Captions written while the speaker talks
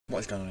What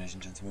is going on, ladies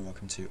and gentlemen?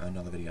 Welcome to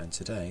another video, and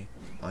today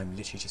I'm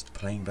literally just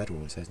playing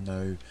bedwars. There's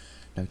no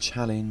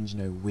challenge,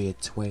 no weird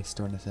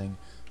twist or anything.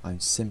 I'm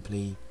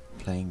simply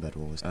playing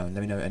bedwars. Let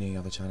me know any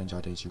other challenge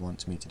ideas you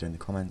want me to do in the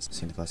comments.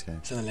 See you in the first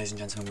game. So then, ladies and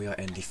gentlemen, we are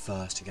in the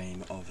first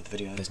game of the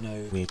video. There's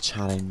no weird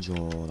challenge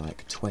or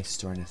like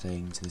twist or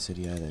anything to this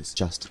video. There's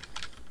just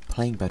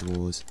playing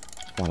bedwars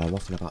while I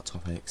waffle about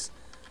topics,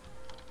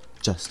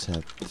 just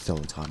to fill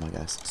the time, I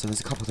guess. So there's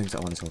a couple of things that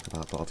I want to talk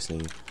about, but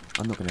obviously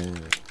I'm not going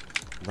to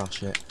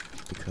rush it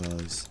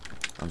because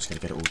I'm just going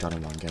to get it all done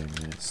in one game,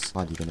 and it's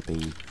hardly going to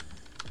be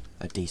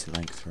a decent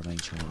length for a main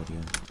channel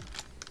video.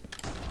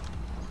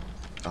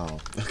 Oh,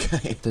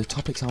 okay. The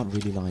topics aren't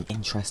really like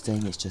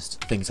interesting, it's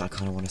just things that I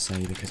kind of want to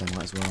say because I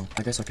might as well.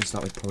 I guess I can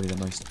start with probably the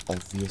most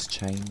obvious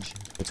change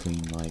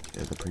between like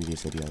the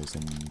previous videos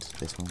and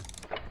this one.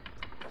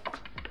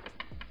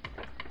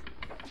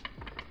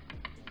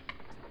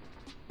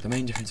 The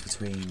main difference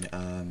between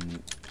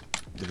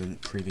the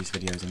previous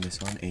videos and this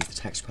one is the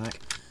text pack.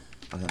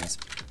 I think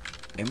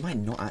it might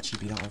not actually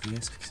be that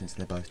obvious since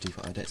they're both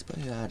default edits, but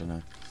yeah, I don't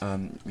know.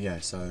 Yeah,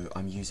 so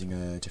I'm using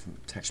a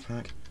different text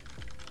pack.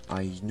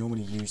 I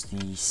normally use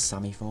the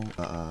Sammy fault,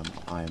 but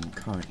I am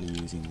currently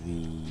using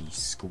the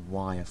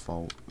Squire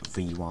fault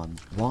V1.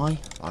 Why?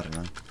 I don't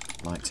know.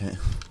 Liked it.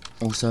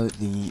 Also,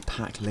 the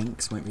pack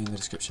links won't be in the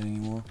description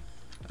anymore.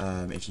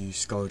 If you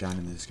scroll down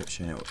in the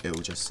description, it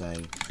will just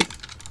say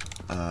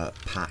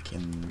pack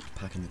in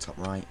the top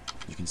right.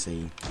 You can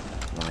see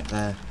right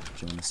there.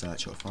 If you want to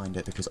search it or find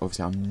it, because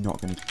obviously I'm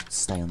not going to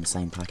stay on the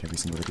same pack every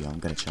single video. I'm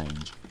going to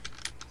change.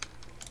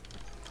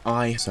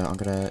 So I'm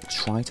going to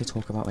try to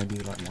talk about maybe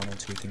like 1 or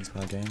 2 things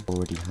per game.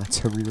 Already had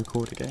to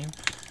re-record a game.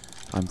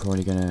 I'm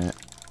probably going to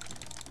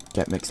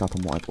get mixed up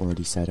on what I've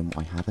already said and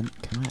what I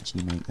haven't. Can I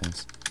actually make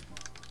this?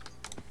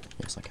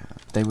 Yes, I can.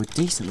 They were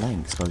decent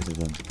lengths, both of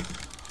them.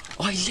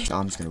 I'm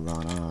just going to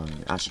run. Oh,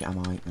 actually, am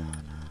I? No.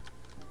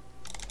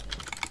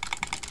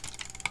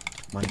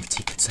 My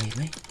tea could save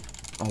me.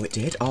 Oh, it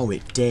did? Oh,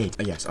 it did.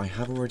 Yes, I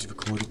have already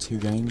recorded 2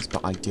 games,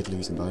 but I did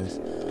lose them both.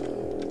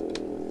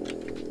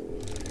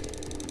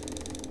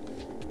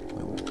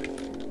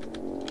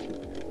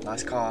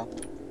 Nice car,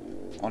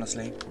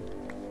 honestly.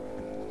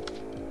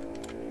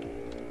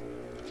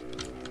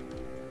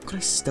 Could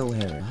I still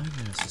hear it? I'm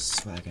going to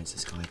swear against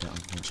this guy a bit,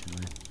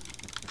 unfortunately.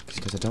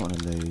 Because I don't want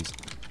to lose.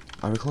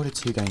 I recorded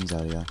 2 games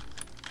earlier.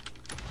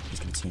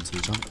 He's going to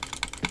TNT jump.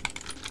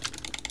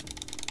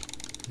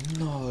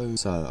 No!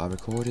 So, I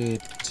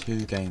recorded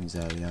 2 games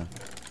earlier,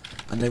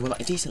 and they were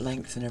like decent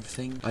lengths and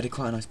everything. I did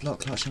quite a nice block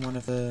clutch in one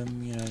of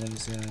them, you know, there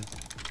was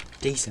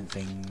decent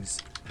things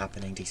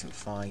happening, decent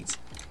fights,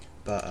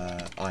 but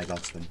I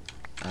lost them,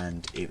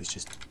 and it was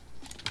just,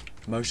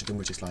 most of them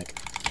were just like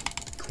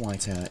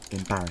quite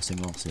embarrassing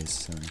losses,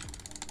 so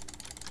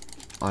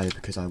either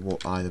because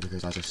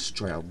I just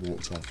straight up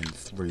walked off and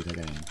threw the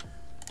game.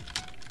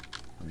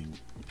 I mean,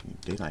 you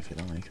do that if you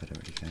like, I don't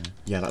really care.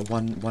 Yeah, like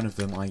one of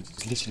them, I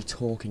was literally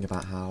talking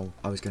about how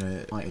I was going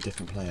to fight a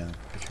different player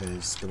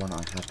because the one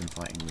that I had been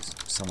fighting was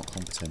somewhat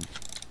competent.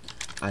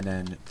 And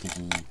then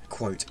the,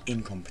 quote,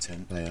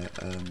 incompetent player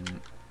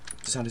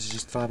decided to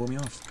just fireball me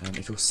off.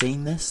 If you're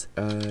seeing this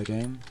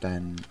game,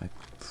 then I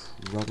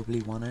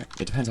probably won it.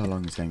 It depends how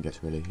long this game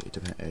gets, really. It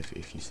depends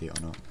if you see it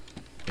or not.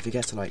 If it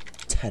gets to like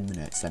 10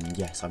 minutes, then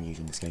yes, I'm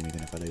using this game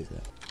even if I lose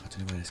it. I don't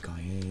know where this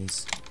guy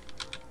is.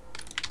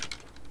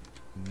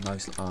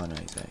 Oh no,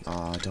 he's there.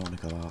 Oh, I don't want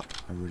to go up.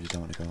 I really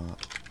don't want to go up.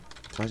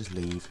 Can I just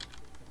leave?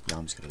 Yeah,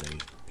 I'm just going to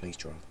leave. Please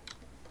drop.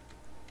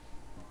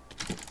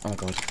 Oh my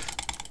god.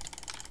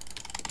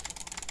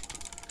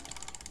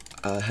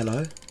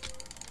 Hello?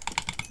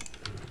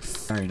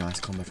 Very nice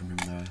combo from him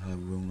there, I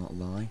will not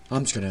lie.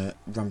 I'm just going to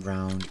run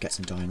around, get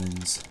some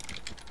diamonds.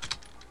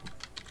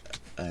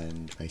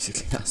 And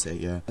basically that's it,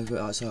 yeah.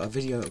 So a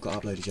video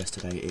got uploaded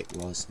yesterday. It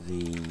was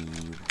the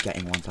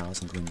getting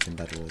 1000 wins in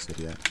bedwars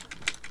video.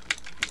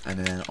 And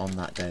then on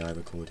that day I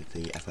recorded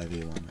the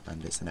FOV one,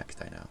 and it's the next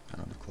day now,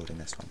 and I'm recording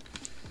this one.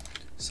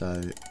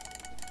 So,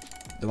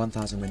 the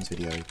 1000 wins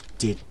video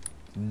did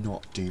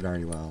not do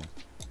very well,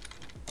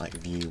 like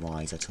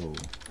view-wise at all.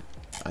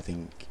 I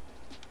think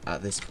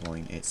at this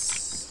point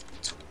it's,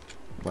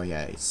 well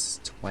yeah, it's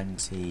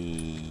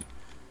 22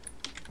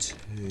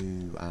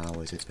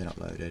 hours it's been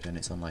uploaded, and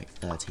it's on like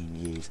 13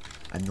 views,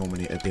 and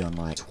normally it would be on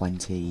like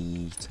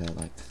 20 to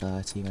like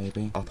 30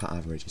 maybe. Upper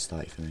average is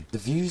 30 for me. The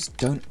views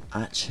don't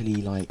actually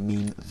like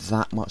mean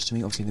that much to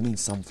me. Obviously they mean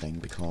something,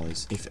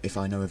 because if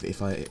I know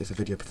if a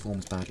video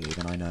performs badly,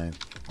 then I know,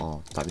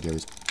 oh, that video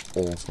is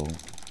awful,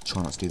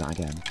 try not to do that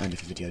again. And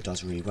if a video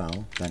does really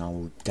well, then I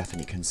will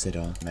definitely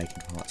consider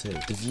making part 2.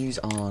 The views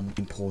aren't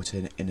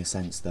important in the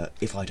sense that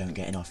if I don't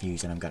get enough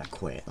views then I'm gonna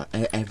quit.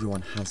 Like,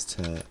 everyone has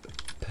to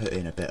put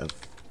in a bit of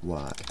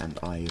work, and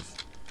I've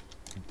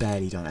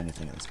barely done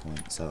anything at this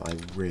point, so I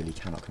really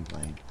cannot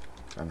complain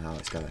from how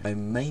it's going.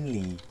 I'm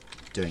mainly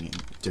doing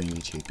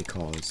YouTube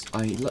because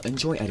I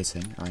enjoy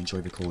editing, I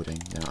enjoy recording,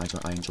 you know,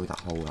 I enjoy that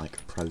whole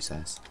like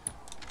process.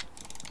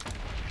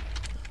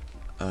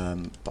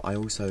 But I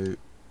also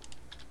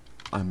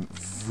I'm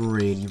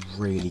really,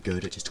 really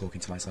good at just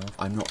talking to myself.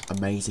 I'm not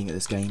amazing at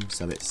this game,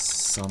 so it's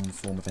some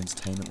form of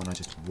entertainment when I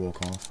just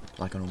walk off,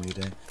 like I normally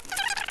do.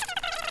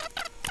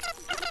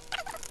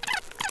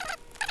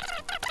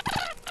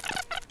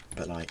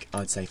 But like,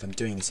 I'd say if I'm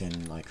doing this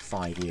in like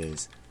 5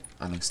 years,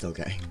 and I'm still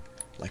getting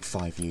like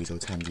 5 views or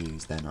 10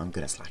 views, then I'm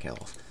gonna slack it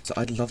off. So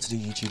I'd love to do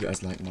YouTube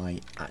as like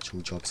my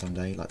actual job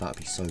someday. Like, that'd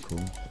be so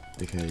cool,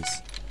 because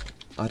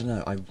I don't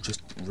know, I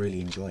just really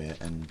enjoy it,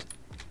 and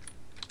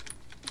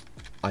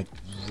I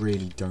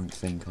really don't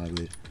think I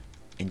would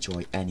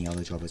enjoy any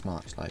other job as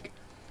much. Like,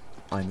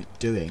 I'm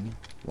doing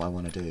what I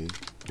want to do,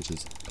 which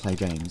is play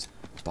games,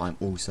 but I'm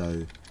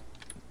also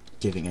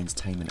giving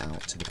entertainment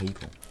out to the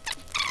people.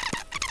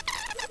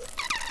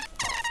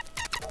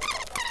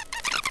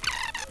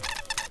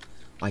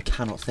 I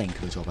cannot think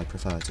of a job I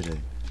prefer to do.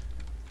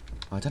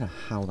 I don't know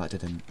how that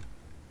didn't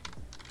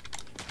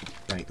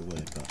break the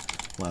word, but,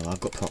 well, I've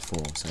got prop 4,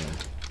 so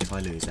if I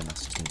lose, then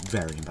that's just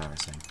very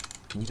embarrassing.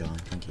 Can you die?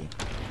 Thank you.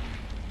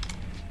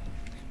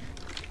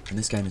 And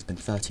this game has been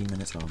 13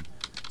 minutes long,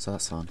 so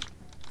that's fun.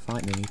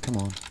 Fight me, come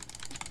on.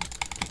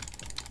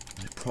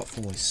 Like, prop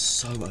 4 is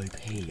so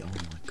OP, oh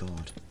my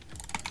god.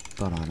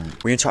 But I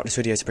don't. We interrupt this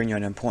video to bring you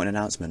an important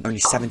announcement. Only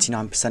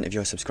 79% of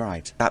you are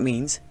subscribed. That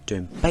means,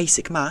 doing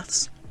basic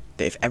maths,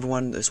 that if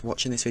everyone that's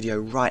watching this video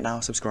right now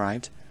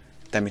subscribed,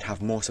 then we'd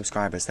have more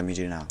subscribers than we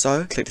do now.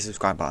 So, click the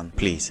subscribe button,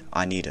 please,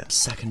 I need it.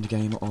 Second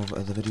game of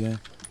the video.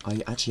 I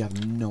actually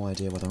have no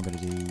idea whether I'm going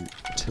to do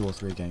 2 or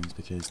 3 games,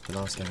 because the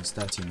last game was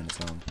 13 minutes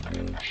long.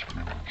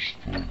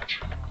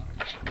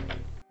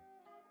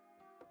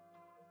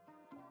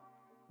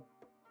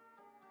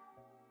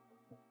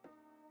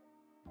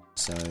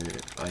 So,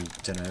 I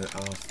don't know,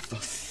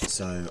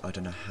 so I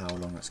don't know how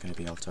long that's going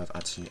to be after I've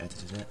actually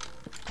edited it.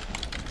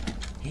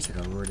 He took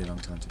a really long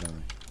time to go.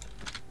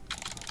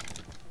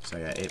 So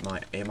yeah, it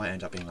might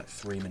end up being like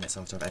 3 minutes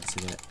after I've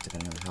edited it,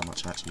 depending on how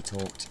much I actually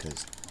talked,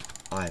 because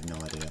I have no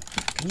idea.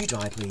 Can you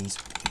die, please?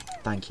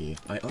 Thank you.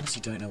 I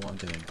honestly don't know what I'm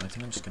doing. I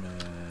think I'm just gonna...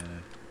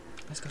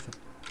 let's go for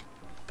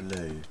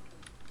blue.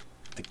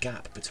 The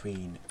gap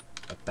between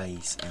a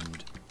base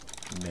and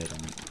mid on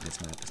this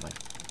map is like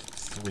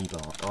 3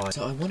 blocks. Oh,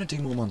 so I want to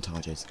do more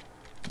montages.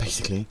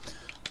 Basically,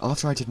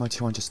 after I did my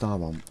 200-star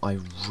one, I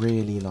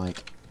really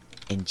like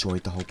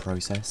enjoyed the whole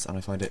process, and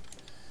I find it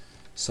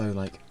so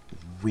like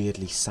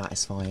weirdly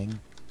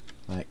satisfying.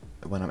 Like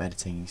when I'm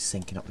editing,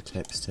 syncing up the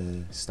clips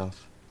to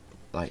stuff.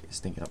 Like,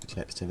 syncing up the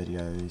clips to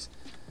videos.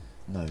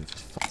 No,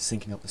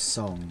 syncing up the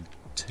song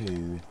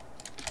to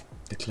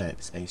the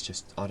clips. It's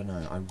just, I don't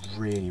know, I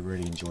really,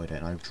 really enjoyed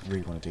it, and I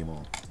really want to do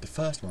more. The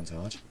first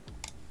montage,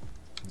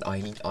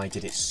 I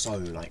did it so,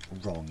 like,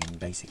 wrong in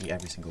basically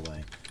every single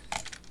way.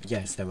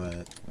 Yes, there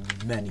were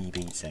many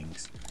beat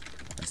syncs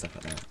and stuff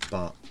like that,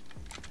 but,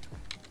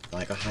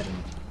 like, I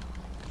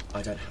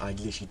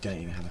literally don't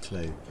even have a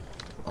clue.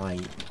 I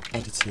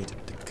edited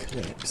the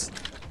clips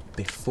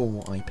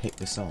before I picked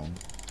the song,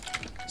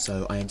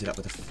 so I ended up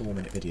with a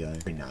 4-minute video.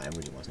 No, it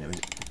really wasn't.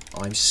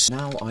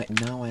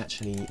 Now I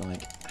actually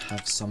like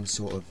have some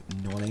sort of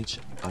knowledge,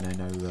 and I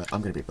know that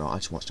I'm gonna be right. I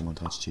just watched a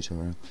montage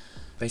tutorial.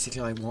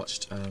 Basically, I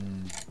watched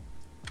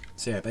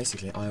so yeah,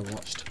 basically I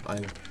watched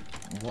a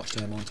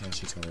montage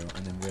tutorial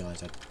and then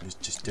realised I was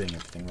just doing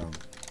everything wrong.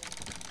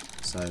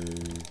 So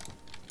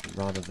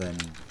rather than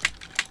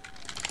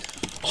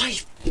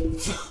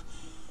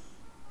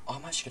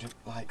I'm actually gonna,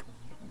 like,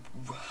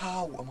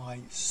 how am I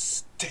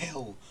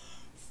still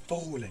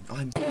falling?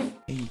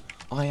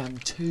 I am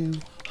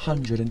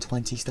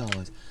 220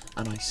 stars,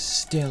 and I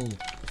still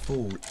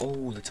fall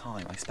all the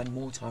time. I spend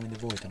more time in the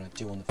void than I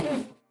do on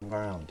the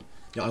ground.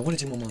 Yeah, I want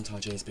to do more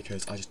montages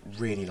because I just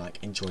really like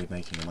enjoyed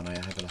making them, and I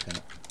have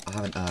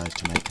an urge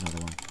to make another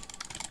one.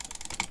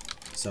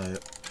 So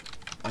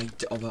I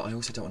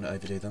also don't want to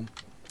overdo them.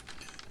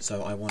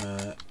 So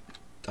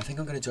I think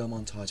I'm going to do a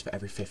montage for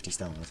every 50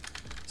 stars.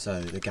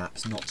 So the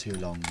gap's not too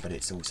long, but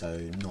it's also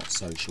not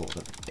so short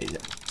that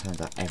it turns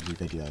out every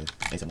video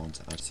is a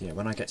montage. So yeah,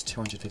 when I get to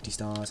 250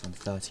 stars, I'm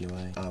 30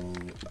 away, I will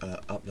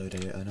upload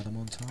another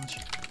montage,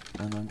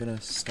 and I'm going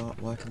to start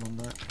working on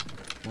that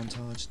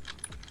montage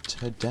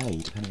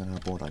today, depending on how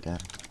bored I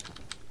get.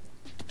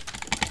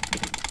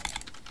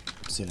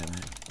 See you later,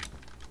 mate.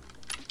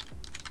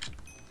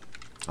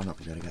 I'm not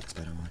going to be able to get this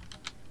bed, am I?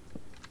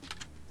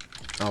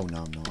 Oh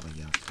no, I'm not. Oh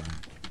yeah, fine.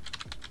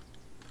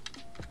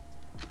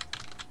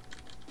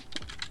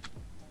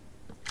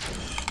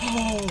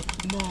 Oh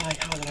my,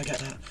 how did I get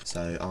that?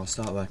 So I'll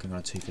start working on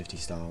a 250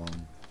 star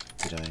one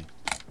today.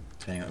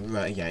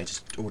 Yeah, it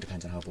just all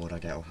depends on how bored I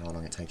get or how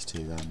long it takes to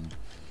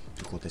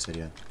record this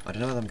video. I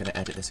don't know whether I'm going to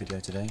edit this video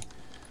today.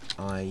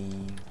 I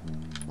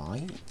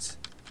might.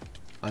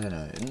 I don't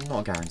know,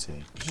 not a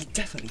guarantee. He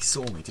definitely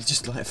saw me. Did he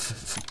just like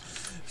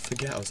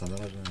forget or something?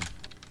 I don't know.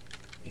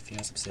 If he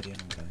has obsidian,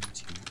 I'm going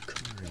to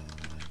cry.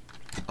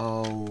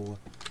 Oh.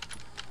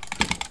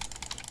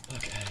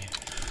 Okay.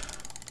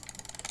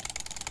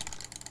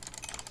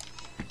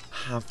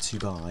 Have to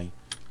buy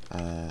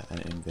an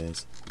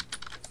invis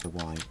for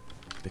white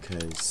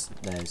because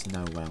there's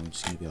no way I'm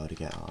just going to be able to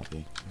get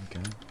RB.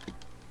 Okay.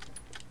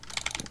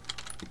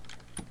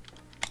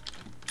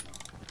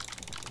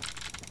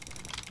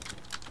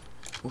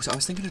 Also, I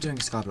was thinking of doing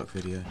a skyblock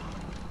video,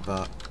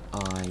 but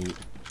I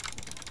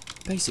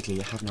basically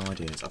have no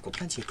ideas. I've got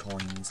plenty of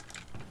coins.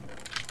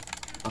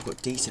 I've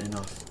got decent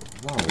enough.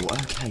 Whoa,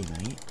 okay,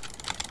 mate.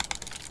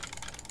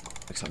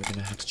 Looks like we're going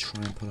to have to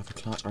try and pull off a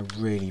clutch. I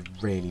really,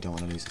 really don't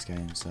want to lose this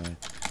game, so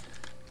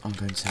I'm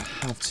going to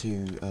have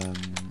to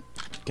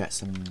get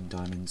some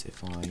diamonds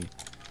if I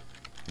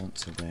want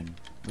to win.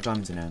 Well,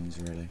 diamonds and M's,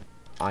 really.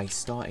 I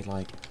started,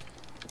 like,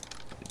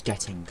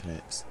 getting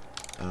clips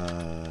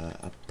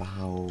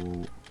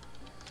about...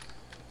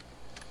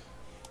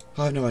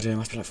 I have no idea, it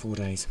must be like 4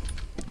 days.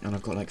 And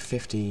I've got like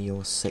 50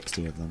 or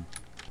 60 of them.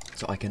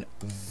 So I can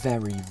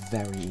very,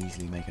 very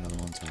easily make another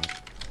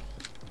montage.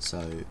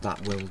 So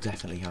that will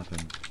definitely happen.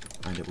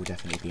 And it will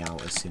definitely be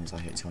out as soon as I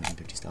hit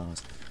 250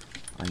 stars.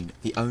 I mean,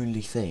 the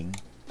only thing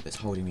that's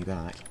holding me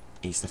back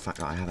is the fact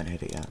that I haven't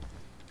hit it yet.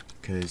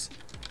 Because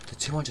the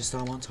 200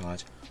 star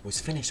montage was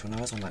finished when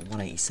I was on like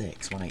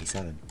 186,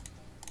 187.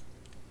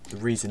 The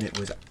reason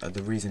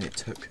it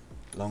took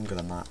longer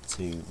than that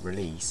to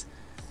release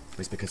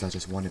was because I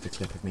just wanted the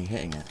clip of me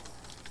hitting it.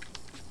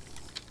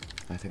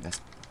 I think that's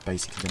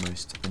basically the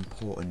most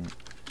important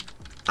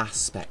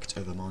aspect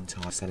of a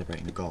montage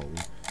celebrating a goal,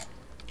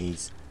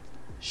 is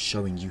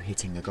showing you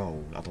hitting a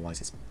goal, otherwise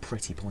it's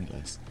pretty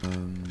pointless.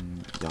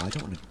 Yeah, I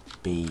don't want to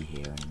be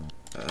here anymore.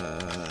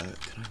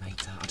 Can I make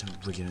that? I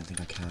really don't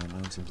think I can. I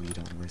also really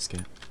don't want to risk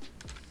it.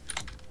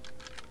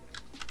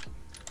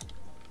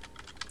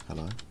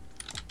 Hello?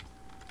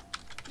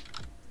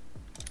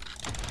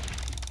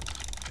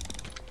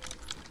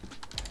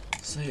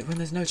 So when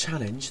there's no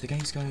challenge, the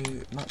games go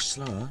much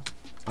slower.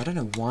 I don't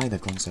know why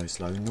they've gone so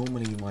slow.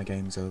 Normally my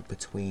games are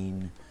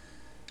between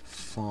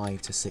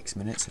 5 to 6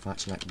 minutes if I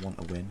actually like want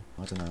to win.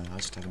 I don't know, I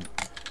just haven't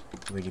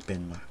really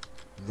been like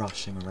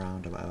rushing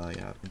around or whatever.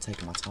 Yeah, I've been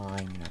taking my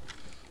time, you know.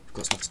 I've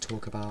got stuff to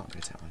talk about, I'm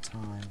going to take my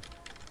time.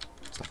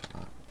 Stuff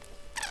like that.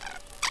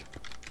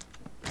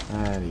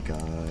 There we go.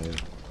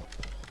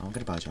 I'm going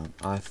to buy a jump.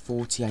 I have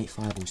 48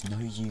 fireballs. No,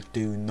 you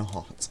do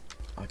not.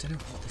 I don't know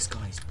what this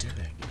guy's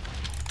doing.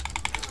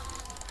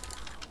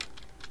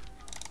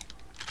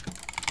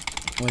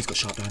 Oh, he's got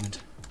sharp diamond.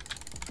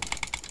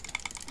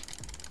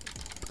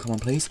 Come on,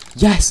 please.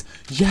 Yes!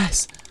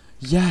 Yes!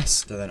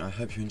 Yes! So then, I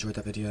hope you enjoyed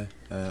that video.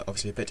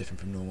 Obviously a bit different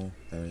from normal.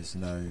 There is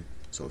no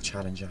sort of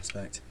challenge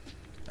aspect.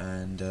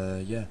 And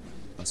yeah,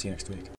 I'll see you next week.